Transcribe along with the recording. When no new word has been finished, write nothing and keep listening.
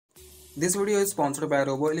This video is sponsored by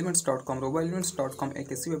RoboElements.com। RoboElements.com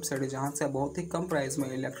एक ऐसी website है जहां से आप बहुत ही कम प्राइस में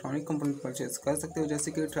इलेक्ट्रॉनिक कंपोनेंट परचेज कर सकते हो,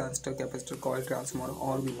 जैसे कि ट्रांजिस्टर, कैपेसिटर, कॉइल, ट्रांसफार्मर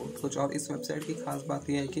और भी बहुत कुछ। और इस वेबसाइट की खास बात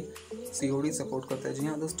यह है कि COD सपोर्ट करता है। जी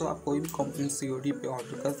हाँ दोस्तों, आप कोई भी कंपोनेंट COD पे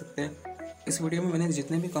ऑर्डर कर सकते हैं। इस वीडियो में मैंने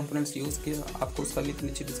जितने भी कंपोनेंट्स यूज़ किए आपको उसका लिंक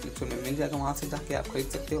नीचे डिस्क्रिप्शन में मिल जाएगा, वहाँ से जाके आप खरीद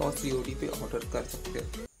सकते हो और COD पे ऑर्डर कर सकते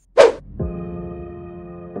हो।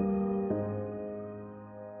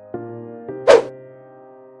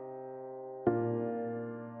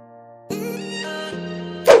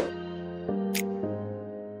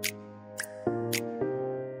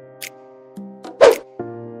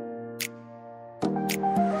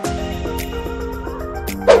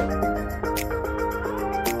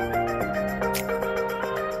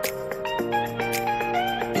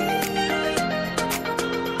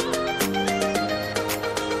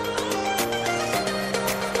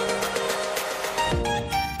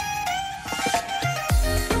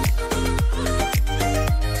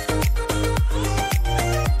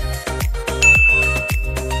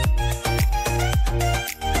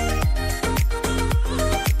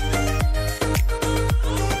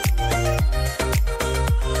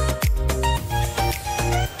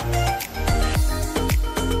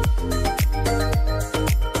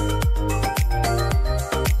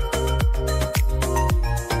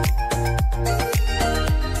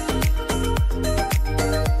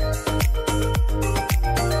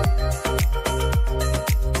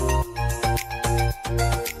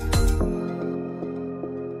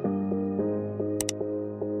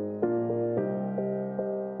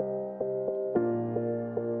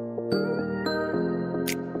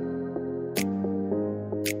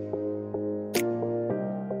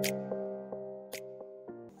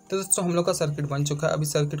 तो दोस्तों हम लोग का सर्किट बन चुका है। अभी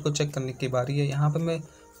सर्किट को चेक करने की बारी है। यहाँ पे मैं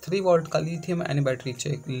 3 वोल्ट का लिथियम आयन बैटरी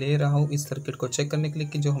चेक ले रहा हूँ इस सर्किट को चेक करने के लिए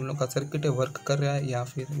कि जो हम लोग का सर्किट है वर्क कर रहा है या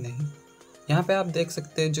फिर नहीं। यहाँ पे आप देख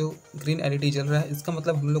सकते हैं जो ग्रीन LED जल रहा है, इसका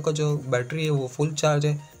मतलब हम लोग का जो बैटरी है वो फुल चार्ज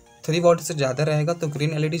है। 3 वोल्ट से ज़्यादा रहेगा तो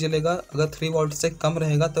ग्रीन LED जलेगा, अगर 3 वोल्ट से कम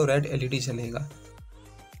रहेगा तो रेड LED जलेगा।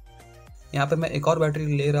 यहाँ पे मैं एक और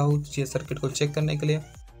बैटरी ले रहा हूँ ये सर्किट को चेक करने के लिए।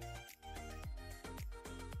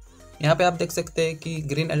 यहाँ पे आप देख सकते हैं कि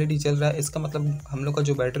ग्रीन LED जल रहा है, इसका मतलब हम लोग का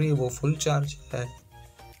जो बैटरी है वो फुल चार्ज है।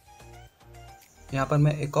 यहाँ पर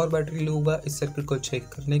मैं एक और बैटरी लूँगा इस सर्किट को चेक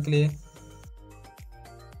करने के लिए।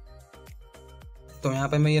 तो यहाँ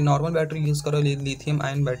पे मैं ये नॉर्मल बैटरी यूज़ कर रहा हूँ, लिथियम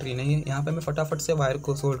आयन बैटरी नहीं है। यहाँ पे मैं फटाफट से वायर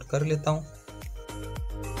को सोल्ड कर लेता हूँ।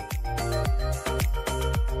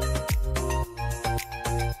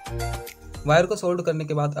 वायर को सोल्ड करने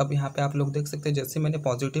के बाद अब यहाँ पे आप लोग देख सकते हैं जैसे मैंने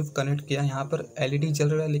पॉजिटिव कनेक्ट किया, यहाँ पर LED जल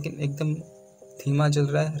रहा है लेकिन एकदम धीमा जल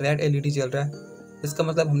रहा है, रेड LED जल रहा है। इसका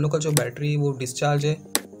मतलब हम लोग का जो बैटरी वो डिस्चार्ज है,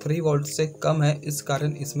 3 वोल्ट से कम है, इस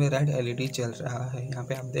कारण इसमें रेड LED जल रहा है। यहाँ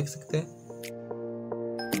पे आप देख सकते हैं।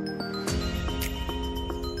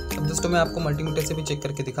 अब दोस्तों मैं आपको मल्टीमीटर से भी चेक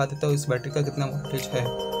करके दिखा देता हूँ इस बैटरी का कितना वोल्टेज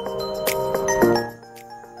है।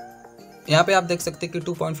 यहाँ पे आप देख सकते हैं कि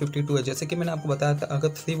 2.52 है। जैसे कि मैंने आपको बताया था, अगर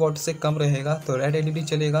 3 वोल्ट से कम रहेगा तो रेड LED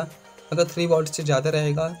चलेगा, अगर 3 वोल्ट से ज़्यादा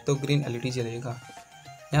रहेगा तो ग्रीन LED जलेगा।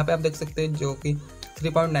 यहाँ पे आप देख सकते हैं जो कि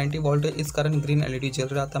 3.90 वोल्ट है, इस कारण ग्रीन LED जल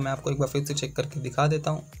रहा था। मैं आपको एक बार फिर से चेक करके दिखा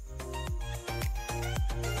देता हूँ।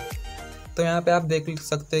 तो यहाँ पे आप देख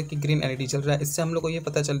सकते हैं कि ग्रीन LED जल रहा है। इससे हम लोग को ये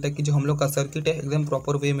पता चलता है कि जो हम लोग का सर्किट है एकदम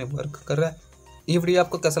प्रॉपर वे में वर्क कर रहा है। ये वीडियो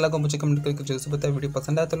आपको कैसा लगा मुझे कमेंट करके जरूर से बताएं। वीडियो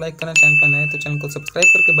पसंद आया तो लाइक करना, चैनल पर नए तो चैनल को सब्सक्राइब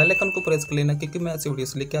करके बेल आइकन को प्रेस कर लेना, क्योंकि मैं ऐसी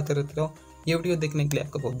वीडियोस लेके आते रहता हूँ। ये वीडियो देखने के लिए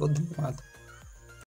आपका बहुत बहुत धन्यवाद।